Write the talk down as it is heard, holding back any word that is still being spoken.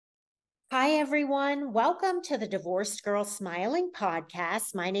Hi, everyone. Welcome to the Divorced Girl Smiling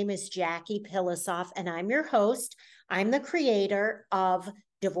podcast. My name is Jackie Pilosoff, and I'm your host. I'm the creator of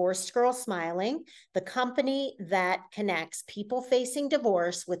Divorced Girl Smiling, the company that connects people facing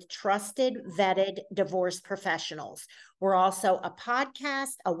divorce with trusted, vetted divorce professionals. We're also a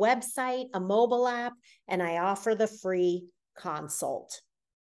podcast, a website, a mobile app, and I offer the free consult.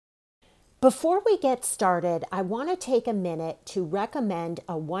 Before we get started, I want to take a minute to recommend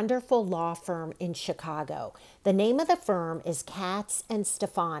a wonderful law firm in Chicago. The name of the firm is Katz and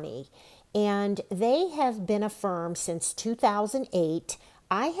Stefani, and they have been a firm since 2008.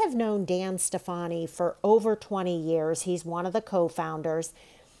 I have known Dan Stefani for over 20 years. He's one of the co-founders.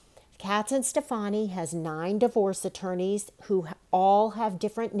 Katz and Stefani has 9 divorce attorneys who all have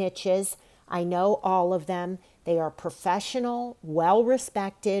different niches. I know all of them. They are professional, well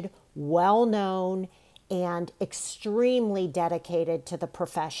respected, well known, and extremely dedicated to the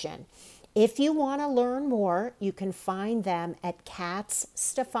profession. If you want to learn more, you can find them at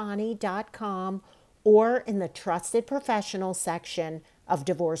katzstefani.com or in the Trusted Professional section of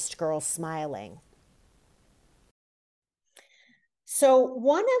Divorced Girls Smiling. So,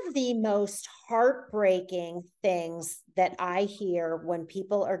 one of the most heartbreaking things that I hear when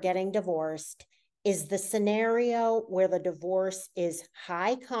people are getting divorced is the scenario where the divorce is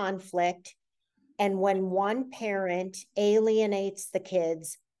high conflict and when one parent alienates the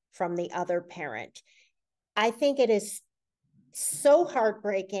kids from the other parent. I think it is so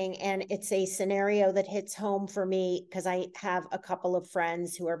heartbreaking, and it's a scenario that hits home for me because I have a couple of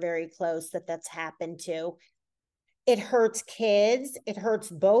friends who are very close that's happened to. It hurts kids. It hurts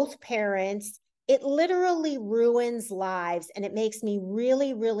both parents. It literally ruins lives. And it makes me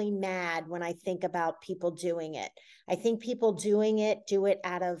really, really mad when I think about people doing it. I think people doing it do it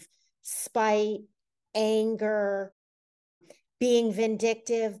out of spite, anger, being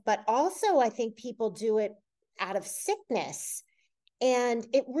vindictive, but also I think people do it out of sickness. And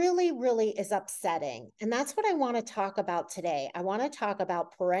it really, really is upsetting. And that's what I want to talk about today. I want to talk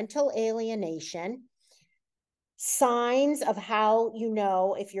about parental alienation, signs of how you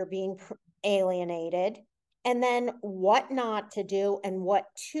know if you're being alienated, and then what not to do and what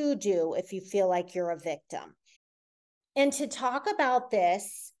to do if you feel like you're a victim. And to talk about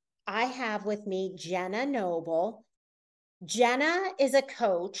this, I have with me Jenna Noble. Jenna is a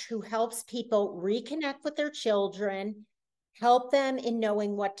coach who helps people reconnect with their children, help them in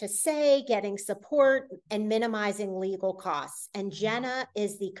knowing what to say, getting support, and minimizing legal costs. And Jenna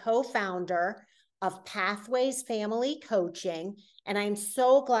is the co-founder of Pathways Family Coaching. And I'm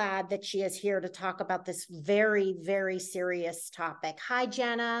so glad that she is here to talk about this very, very serious topic. Hi,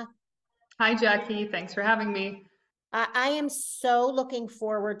 Jenna. Hi, Jackie. Thanks for having me. I am so looking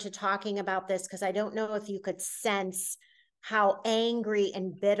forward to talking about this because I don't know if you could sense how angry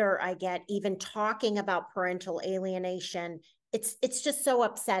and bitter I get even talking about parental alienation. It's just so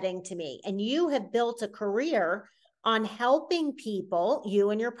upsetting to me. And you have built a career on helping people,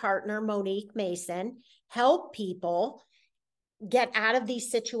 you and your partner, Monique Mason, help people get out of these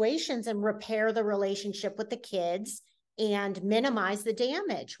situations and repair the relationship with the kids and minimize the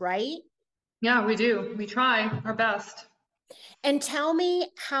damage, right? Yeah, we do. We try our best. And tell me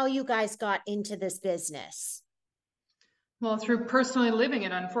how you guys got into this business. Well, through personally living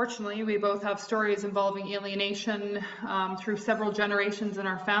it, unfortunately, we both have stories involving alienation through several generations in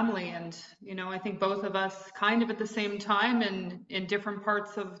our family. And, I think both of us kind of at the same time and in different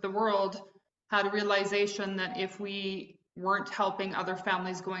parts of the world had a realization that if we weren't helping other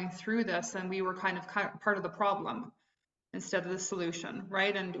families going through this, then we were kind of part of the problem instead of the solution,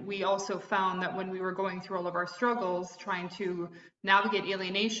 right? And we also found that when we were going through all of our struggles, trying to navigate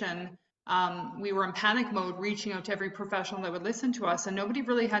alienation, we were in panic mode, reaching out to every professional that would listen to us, and nobody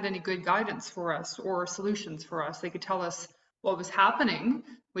really had any good guidance for us or solutions for us. They could tell us what was happening,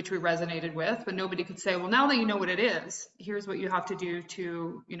 which we resonated with, but nobody could say, well, now that you know what it is, here's what you have to do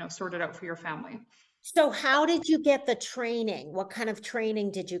to, sort it out for your family. So, how did you get the training? What kind of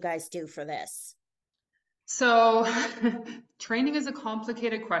training did you guys do for this? So training is a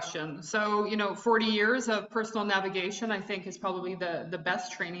complicated question. So, 40 years of personal navigation, I think, is probably the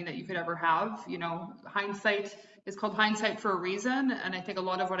best training that you could ever have. Hindsight is called hindsight for a reason. And I think a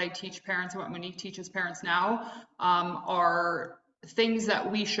lot of what I teach parents and what Monique teaches parents now are things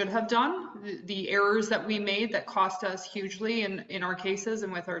that we should have done, the errors that we made that cost us hugely in our cases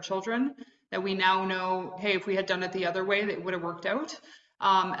and with our children, that we now know, hey, if we had done it the other way, that would have worked out.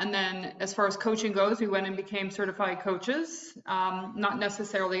 And then as far as coaching goes, we went and became certified coaches, not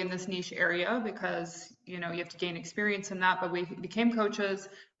necessarily in this niche area because, you have to gain experience in that, but we became coaches.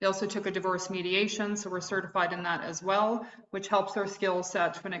 We also took a divorce mediation, so we're certified in that as well, which helps our skill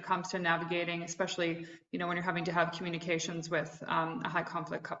set when it comes to navigating, especially, when you're having to have communications with a high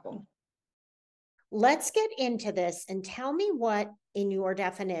conflict couple. Let's get into this and tell me what, in your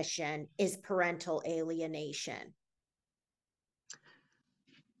definition, is parental alienation.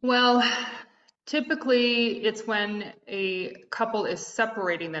 Well, typically it's when a couple is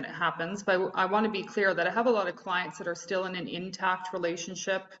separating that it happens, but I want to be clear that I have a lot of clients that are still in an intact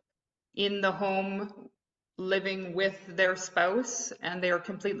relationship in the home living with their spouse and they are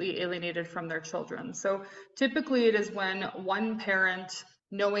completely alienated from their children. So typically it is when one parent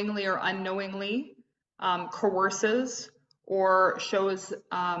knowingly or unknowingly coerces or shows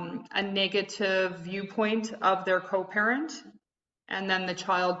a negative viewpoint of their co-parent, and then the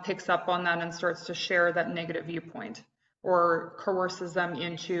child picks up on that and starts to share that negative viewpoint or coerces them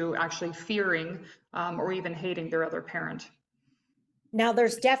into actually fearing or even hating their other parent. Now,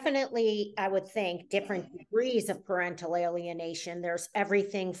 there's definitely, I would think, different degrees of parental alienation. There's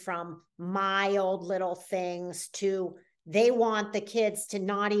everything from mild little things to they want the kids to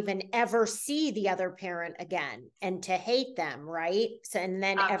not even ever see the other parent again and to hate them, right? So, and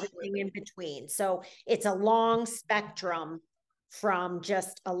then everything in between. So it's a long spectrum from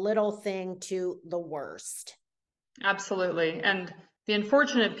just a little thing to the worst. Absolutely. And the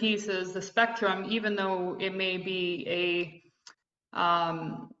unfortunate piece is the spectrum, even though it may be a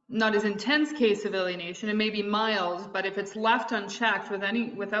not as intense case of alienation, it may be mild, but if it's left unchecked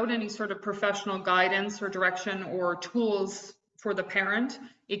without any sort of professional guidance or direction or tools for the parent,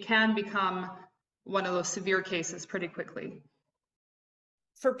 it can become one of those severe cases pretty quickly.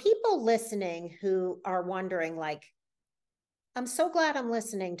 For people listening who are wondering, like, I'm so glad I'm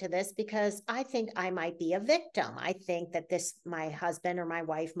listening to this because I think I might be a victim. I think that my husband or my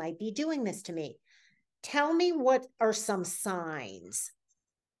wife might be doing this to me. Tell me, what are some signs?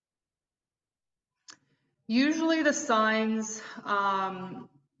 Usually the signs,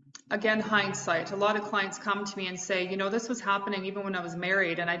 again, hindsight. A lot of clients come to me and say, this was happening even when I was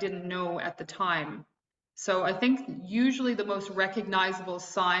married and I didn't know at the time. So I think usually the most recognizable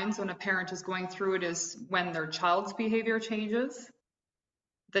signs when a parent is going through it is when their child's behavior changes.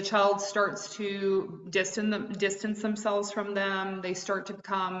 The child starts to distance themselves from them. They start to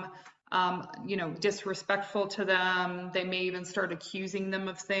become, disrespectful to them. They may even start accusing them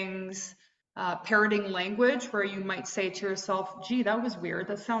of things. Parroting language where you might say to yourself, gee, that was weird.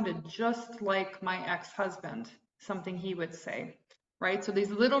 That sounded just like my ex-husband, something he would say, right? So these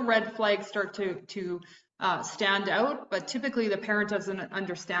little red flags start to stand out, but typically the parent doesn't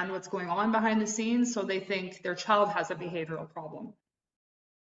understand what's going on behind the scenes, so they think their child has a behavioral problem.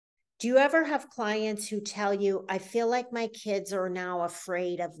 Do you ever have clients who tell you, I feel like my kids are now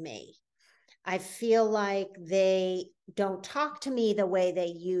afraid of me? I feel like they don't talk to me the way they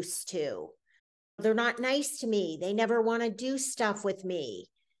used to. They're not nice to me. They never want to do stuff with me.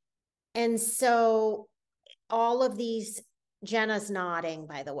 And so all of these, Jenna's nodding,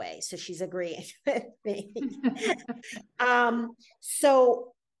 by the way, so she's agreeing with me.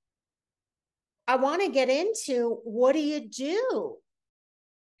 So I want to get into, what do you do?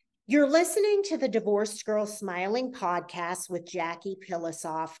 You're listening to the Divorced Girl Smiling podcast with Jackie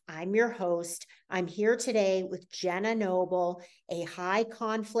Pilosoff. I'm your host. I'm here today with Jenna Noble, a high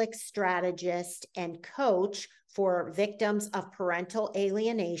conflict strategist and coach for victims of parental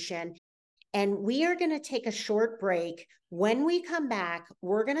alienation. And we are going to take a short break. When we come back,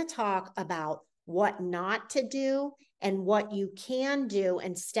 we're going to talk about what not to do and what you can do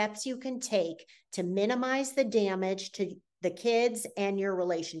and steps you can take to minimize the damage to the kids and your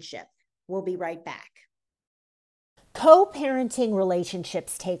relationship. We'll be right back. Co-parenting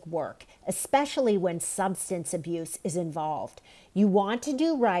relationships take work, especially when substance abuse is involved. You want to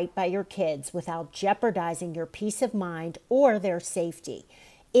do right by your kids without jeopardizing your peace of mind or their safety.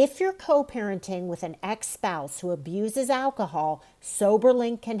 If you're co-parenting with an ex-spouse who abuses alcohol,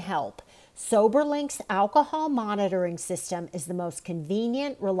 SoberLink can help. SoberLink's alcohol monitoring system is the most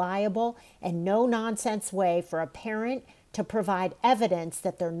convenient, reliable, and no-nonsense way for a parent to provide evidence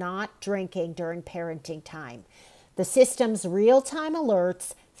that they're not drinking during parenting time. The system's real-time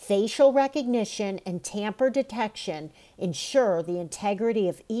alerts, facial recognition, and tamper detection ensure the integrity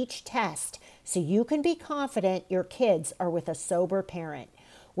of each test so you can be confident your kids are with a sober parent.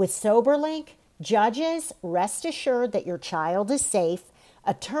 With SoberLink, judges rest assured that your child is safe,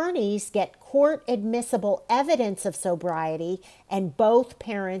 attorneys get court-admissible evidence of sobriety, and both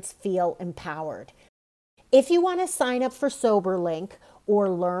parents feel empowered. If you want to sign up for SoberLink or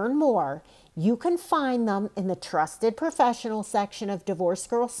learn more, you can find them in the trusted professional section of Divorce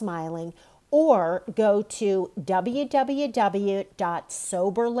Girl Smiling, or go to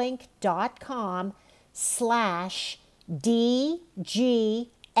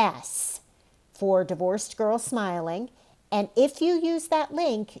www.soberlink.com/DGS for Divorced Girl Smiling. And if you use that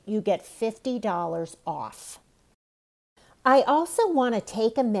link, you get $50 off. I also want to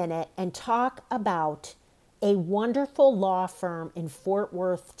take a minute and talk about a wonderful law firm in Fort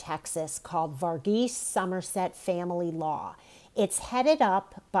Worth, Texas called Varghese Somerset Family Law. It's headed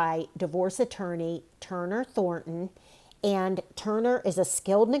up by divorce attorney Turner Thornton, and Turner is a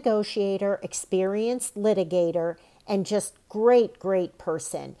skilled negotiator, experienced litigator, and just great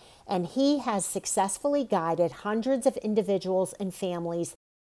person. And he has successfully guided hundreds of individuals and families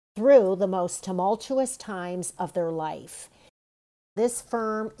through the most tumultuous times of their life. This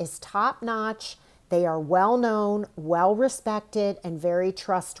firm is top notch. They are well known, well respected, and very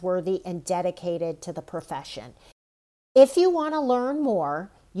trustworthy and dedicated to the profession. If you want to learn more,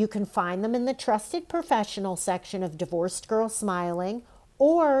 you can find them in the trusted professional section of Divorced Girl Smiling,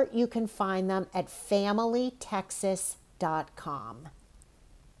 or you can find them at familytexas.com.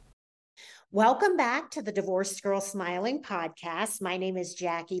 Welcome back to the Divorced Girl Smiling podcast. My name is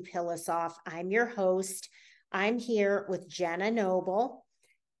Jackie Pilosoff. I'm your host. I'm here with Jenna Noble,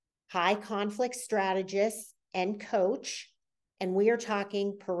 high conflict strategist and coach, and we are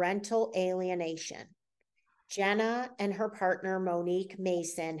talking parental alienation. Jenna and her partner, Monique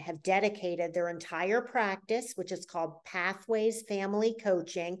Mason, have dedicated their entire practice, which is called Pathways Family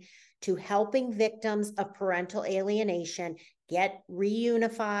Coaching, to helping victims of parental alienation get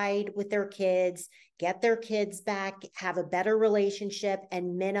reunified with their kids, get their kids back, have a better relationship,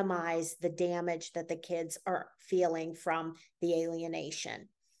 and minimize the damage that the kids are feeling from the alienation.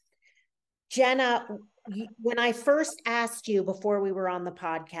 Jenna, when I first asked you before we were on the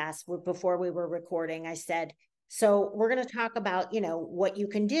podcast, before we were recording, I said, so we're going to talk about, what you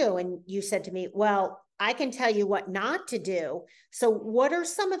can do. And you said to me, well, I can tell you what not to do. So what are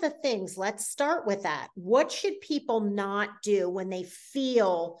some of the things? Let's start with that. What should people not do when they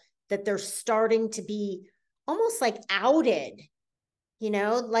feel that they're starting to be almost like outed,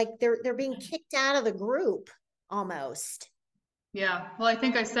 like they're being kicked out of the group almost? Yeah, well, I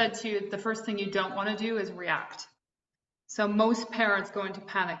think I said to you, the first thing you don't want to do is react. So most parents go into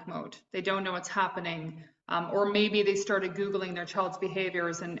panic mode. They don't know what's happening. Or maybe they started Googling their child's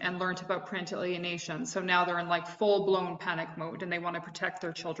behaviors and learned about parental alienation. So now they're in like full-blown panic mode and they want to protect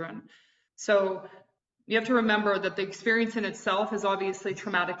their children. So you have to remember that the experience in itself is obviously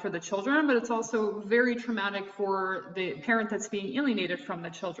traumatic for the children, but it's also very traumatic for the parent that's being alienated from the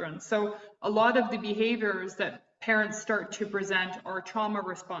children. So a lot of the behaviors that parents start to present are trauma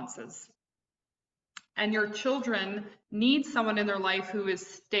responses. And your children need someone in their life who is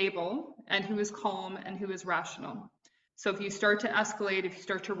stable and who is calm and who is rational. So if you start to escalate, if you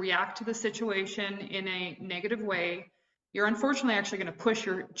start to react to the situation in a negative way, you're unfortunately actually going to push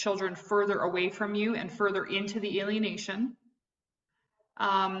your children further away from you and further into the alienation.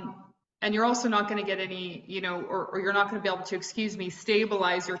 And you're also not going to get any, or you're not going to be able to,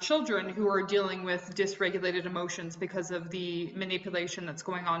 stabilize your children who are dealing with dysregulated emotions because of the manipulation that's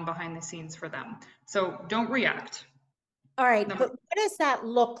going on behind the scenes for them. So don't react. All right, but what does that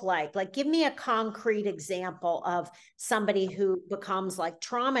look like? Like, give me a concrete example of somebody who becomes like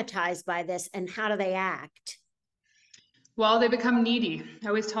traumatized by this, and how do they act? Well, they become needy. I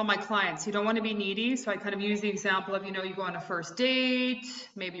always tell my clients, you don't want to be needy. So I kind of use the example of, you go on a first date,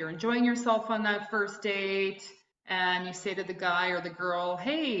 maybe you're enjoying yourself on that first date, and you say to the guy or the girl,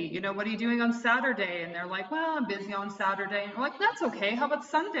 hey, what are you doing on Saturday? And they're like, well, I'm busy on Saturday. And you're like, that's okay. How about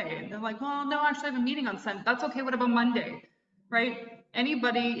Sunday? And they're like, well, no, actually I have a meeting on Sunday. That's okay. What about Monday? Right?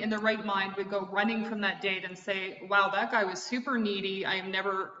 Anybody in their right mind would go running from that date and say, wow, that guy was super needy. I am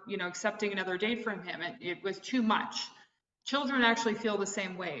never, accepting another date from him. It was too much. Children actually feel the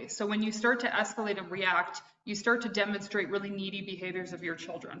same way. So when you start to escalate and react, you start to demonstrate really needy behaviors of your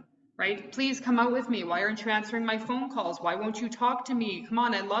children, right? Please come out with me. Why aren't you answering my phone calls? Why won't you talk to me? Come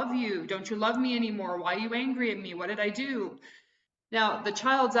on, I love you. Don't you love me anymore? Why are you angry at me? What did I do? Now, the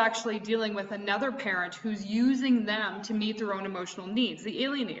child's actually dealing with another parent who's using them to meet their own emotional needs, the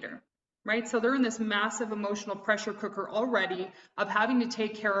alienator, right? So they're in this massive emotional pressure cooker already of having to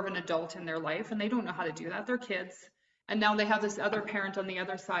take care of an adult in their life, and they don't know how to do that. They're kids. And now they have this other parent on the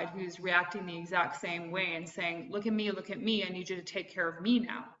other side who's reacting the exact same way and saying, look at me, I need you to take care of me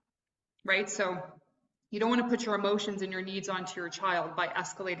now, right? So you don't want to put your emotions and your needs onto your child by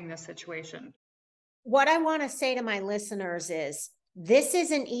escalating this situation. What I want to say to my listeners is, this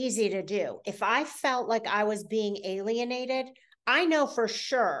isn't easy to do. If I felt like I was being alienated, I know for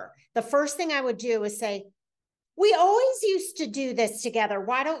sure the first thing I would do is say, we always used to do this together.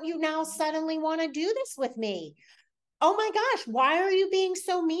 Why don't you now suddenly want to do this with me? Oh my gosh, why are you being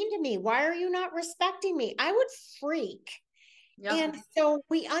so mean to me? Why are you not respecting me? I would freak. Yep. And so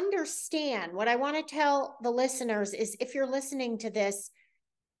we understand. What I want to tell the listeners is, if you're listening to this,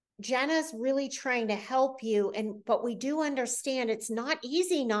 Jenna's really trying to help you, but we do understand it's not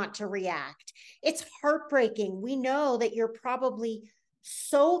easy not to react. It's heartbreaking. We know that you're probably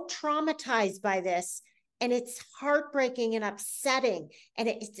so traumatized by this, and it's heartbreaking and upsetting, and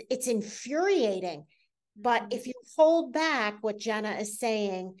it's infuriating. But if you hold back, what Jenna is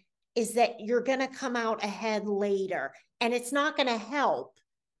saying is that you're going to come out ahead later, and it's not going to help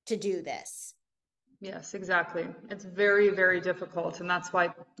to do this. Yes, exactly. It's very, very difficult. And that's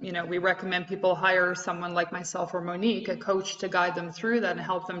why, we recommend people hire someone like myself or Monique, a coach, to guide them through that and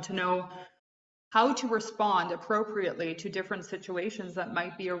help them to know how to respond appropriately to different situations that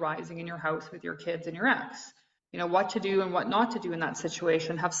might be arising in your house with your kids and your ex. What to do and what not to do in that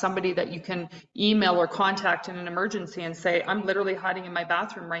situation. Have somebody that you can email or contact in an emergency and say, I'm literally hiding in my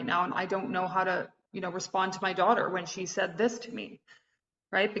bathroom right now and I don't know how to, respond to my daughter when she said this to me,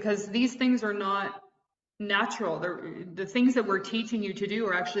 right? Because these things are not natural. The things that we're teaching you to do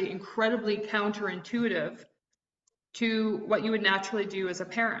are actually incredibly counterintuitive to what you would naturally do as a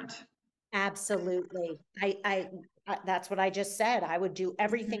parent. Absolutely. That's what I just said. I would do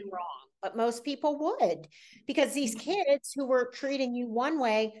everything wrong, but most people would, because these kids who were treating you one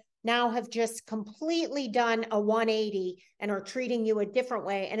way now have just completely done a 180 and are treating you a different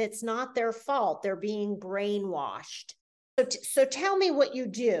way. And it's not their fault. They're being brainwashed. So tell me what you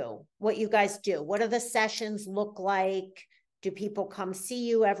do, what you guys do. What do the sessions look like? Do people come see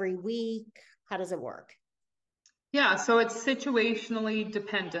you every week? How does it work? Yeah, so it's situationally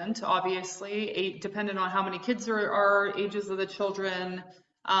dependent, obviously, dependent on how many kids are ages of the children,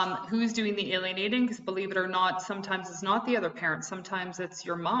 who's doing the alienating, because believe it or not, sometimes it's not the other parent. Sometimes it's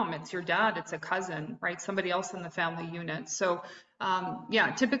your mom, it's your dad, it's a cousin, right? Somebody else in the family unit. So,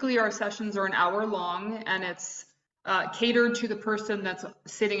 yeah, typically our sessions are an hour long and it's catered to the person that's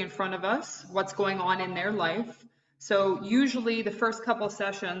sitting in front of us, what's going on in their life. So usually the first couple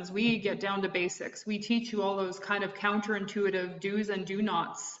sessions, we get down to basics. We teach you all those kind of counterintuitive do's and do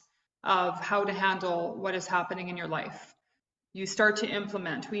nots of how to handle what is happening in your life. You start to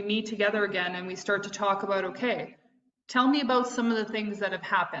implement. We meet together again and we start to talk about, okay, tell me about some of the things that have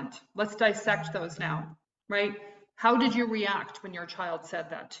happened. Let's dissect those now, right? How did you react when your child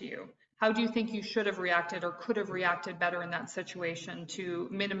said that to you? How do you think you should have reacted or could have reacted better in that situation to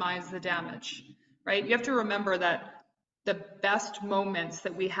minimize the damage, right? You have to remember that the best moments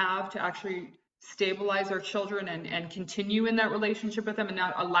that we have to actually stabilize our children and continue in that relationship with them and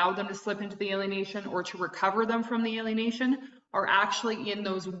not allow them to slip into the alienation or to recover them from the alienation are actually in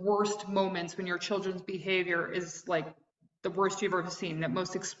those worst moments when your children's behavior is like the worst you've ever seen, that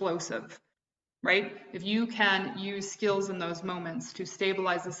most explosive, right? If you can use skills in those moments to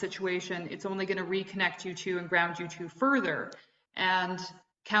stabilize the situation, it's only going to reconnect you to and ground you to further and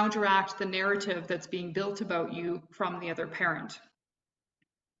counteract the narrative that's being built about you from the other parent.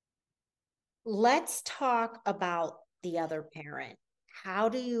 Let's talk about the other parent. How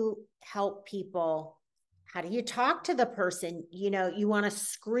do you help people? How do you talk to the person? You want to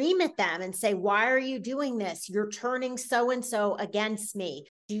scream at them and say, why are you doing this? You're turning so and so against me.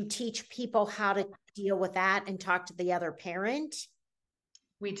 Do you teach people how to deal with that and talk to the other parent?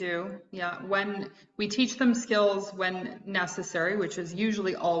 We do, yeah. When we teach them skills when necessary, which is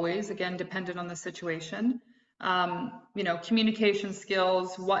usually always, again, dependent on the situation. Communication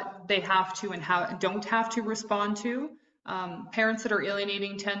skills, what they have to and how don't have to respond to. Parents that are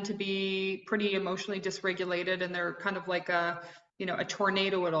alienating tend to be pretty emotionally dysregulated, and they're kind of like a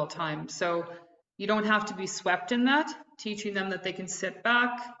tornado at all times. So you don't have to be swept in that. Teaching them that they can sit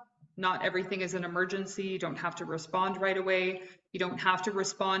back. Not everything is an emergency. You don't have to respond right away. You don't have to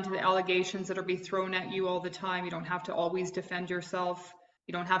respond to the allegations that are being thrown at you all the time. You don't have to always defend yourself.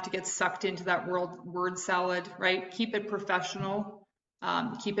 You don't have to get sucked into that word salad, right? Keep it professional.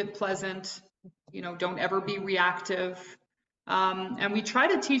 Keep it pleasant. Don't ever be reactive. And we try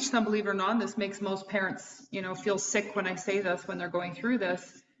to teach them, believe it or not, and this makes most parents, feel sick when I say this, when they're going through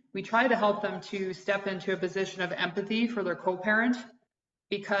this. We try to help them to step into a position of empathy for their co-parent,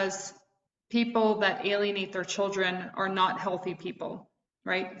 because people that alienate their children are not healthy people,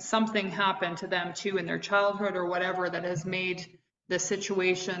 right? Something happened to them too in their childhood or whatever that has made the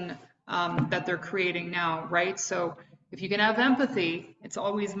situation that they're creating now, right? So if you can have empathy, it's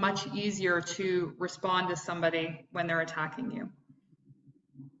always much easier to respond to somebody when they're attacking you.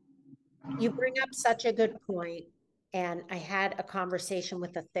 You bring up such a good point. And I had a conversation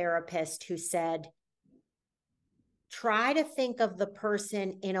with a therapist who said, try to think of the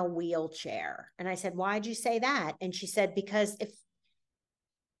person in a wheelchair. And I said, why'd you say that? And she said, because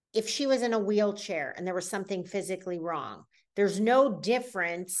if she was in a wheelchair and there was something physically wrong, there's no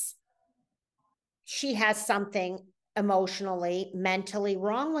difference. She has something emotionally, mentally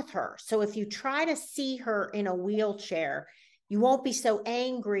wrong with her. So if you try to see her in a wheelchair, you won't be so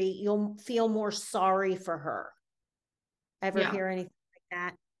angry. You'll feel more sorry for her. Ever Yeah. hear anything like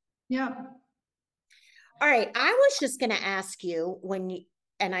that? Yeah. All right. I was just going to ask you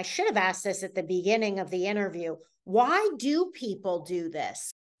and I should have asked this at the beginning of the interview, why do people do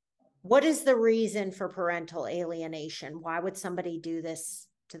this? What is the reason for parental alienation? Why would somebody do this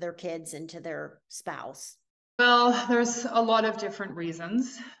to their kids and to their spouse? Well, there's a lot of different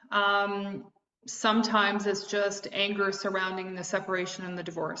reasons. Um, Sometimes it's just anger surrounding the separation and the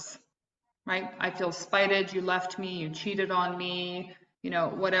divorce, right? I feel spited, you left me, you cheated on me,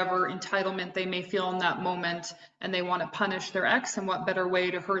 whatever entitlement they may feel in that moment, and they want to punish their ex. And what better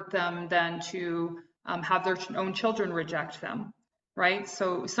way to hurt them than to have their own children reject them, right?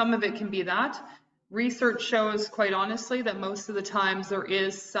 So some of it can be that. Research shows, quite honestly, that most of the times there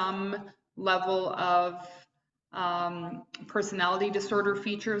is some level of personality disorder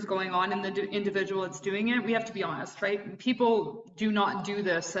features going on in the individual that's doing it. We have to be honest, right? People do not do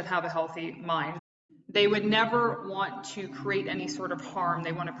this that have a healthy mind. They would never want to create any sort of harm.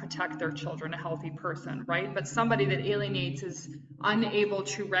 They want to protect their children, a healthy person, right? But somebody that alienates is unable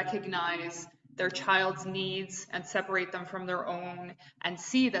to recognize their child's needs and separate them from their own and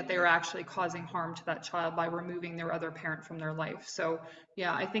see that they are actually causing harm to that child by removing their other parent from their life. So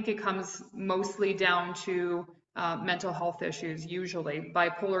yeah, I think it comes mostly down to mental health issues, usually.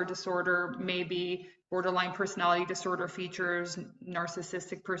 Bipolar disorder, maybe borderline personality disorder features,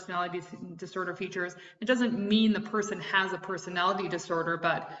 narcissistic personality disorder features. It doesn't mean the person has a personality disorder,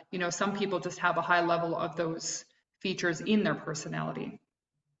 but some people just have a high level of those features in their personality.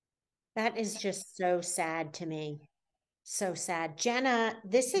 That is just so sad to me. So sad. Jenna,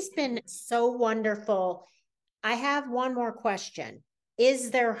 this has been so wonderful. I have one more question.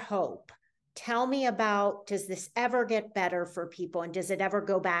 Is there hope? Tell me about, does this ever get better for people and does it ever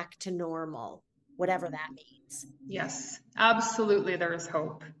go back to normal, whatever that means? Yes, absolutely, there is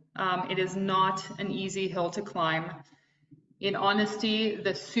hope. It is not an easy hill to climb. In honesty,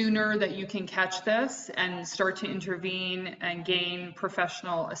 the sooner that you can catch this and start to intervene and gain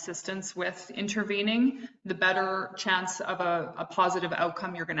professional assistance with intervening, the better chance of a positive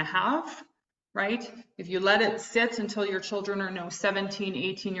outcome you're going to have, right? If you let it sit until your children are 17,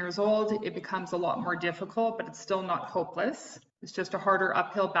 18 years old, it becomes a lot more difficult, but it's still not hopeless. It's just a harder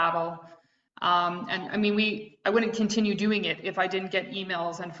uphill battle. And I mean, I wouldn't continue doing it if I didn't get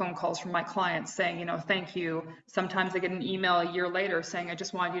emails and phone calls from my clients saying, thank you. Sometimes I get an email a year later saying, I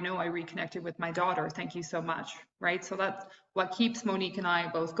just wanted you to know I reconnected with my daughter. Thank you so much, right? So that's what keeps Monique and I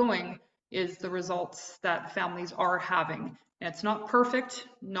both going, is the results that families are having. And it's not perfect.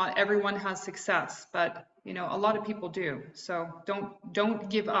 Not everyone has success, but a lot of people do. So don't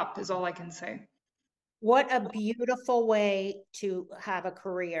give up is all I can say. What a beautiful way to have a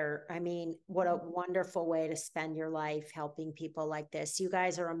career. I mean, what a wonderful way to spend your life helping people like this. You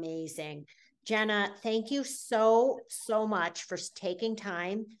guys are amazing. Jenna, thank you so, so much for taking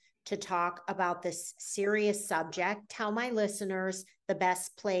time to talk about this serious subject. Tell my listeners the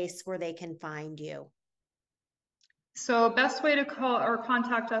best place where they can find you. So best way to call or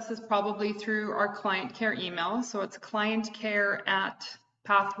contact us is probably through our client care email. So it's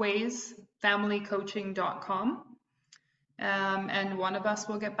clientcare@pathwaysfamilycoaching.com. And one of us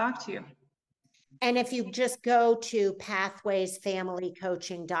will get back to you. And if you just go to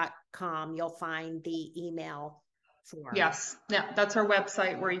pathwaysfamilycoaching.com, you'll find the email form. Yes, yeah, that's our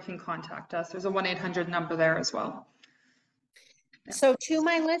website where you can contact us. There's a 1-800 number there as well. So to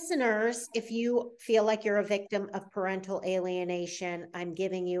my listeners, if you feel like you're a victim of parental alienation, I'm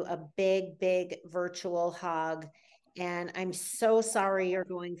giving you a big, big virtual hug. And I'm so sorry you're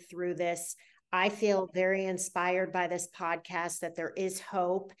going through this. I feel very inspired by this podcast that there is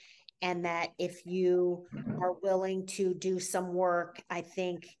hope and that if you are willing to do some work, I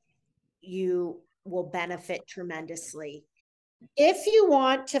think you will benefit tremendously. If you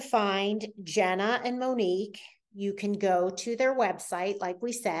want to find Jenna and Monique, you can go to their website, like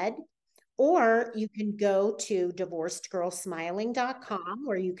we said, or you can go to divorcedgirlsmiling.com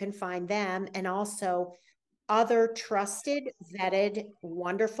where you can find them and also other trusted, vetted,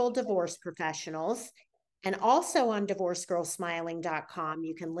 wonderful divorce professionals. And also on divorcedgirlsmiling.com,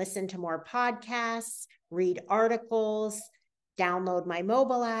 you can listen to more podcasts, read articles, download my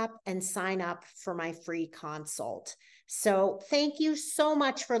mobile app, and sign up for my free consult. So thank you so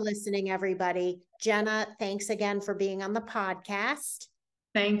much for listening, everybody. Jenna, thanks again for being on the podcast.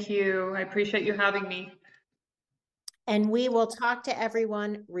 Thank you. I appreciate you having me. And we will talk to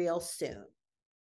everyone real soon.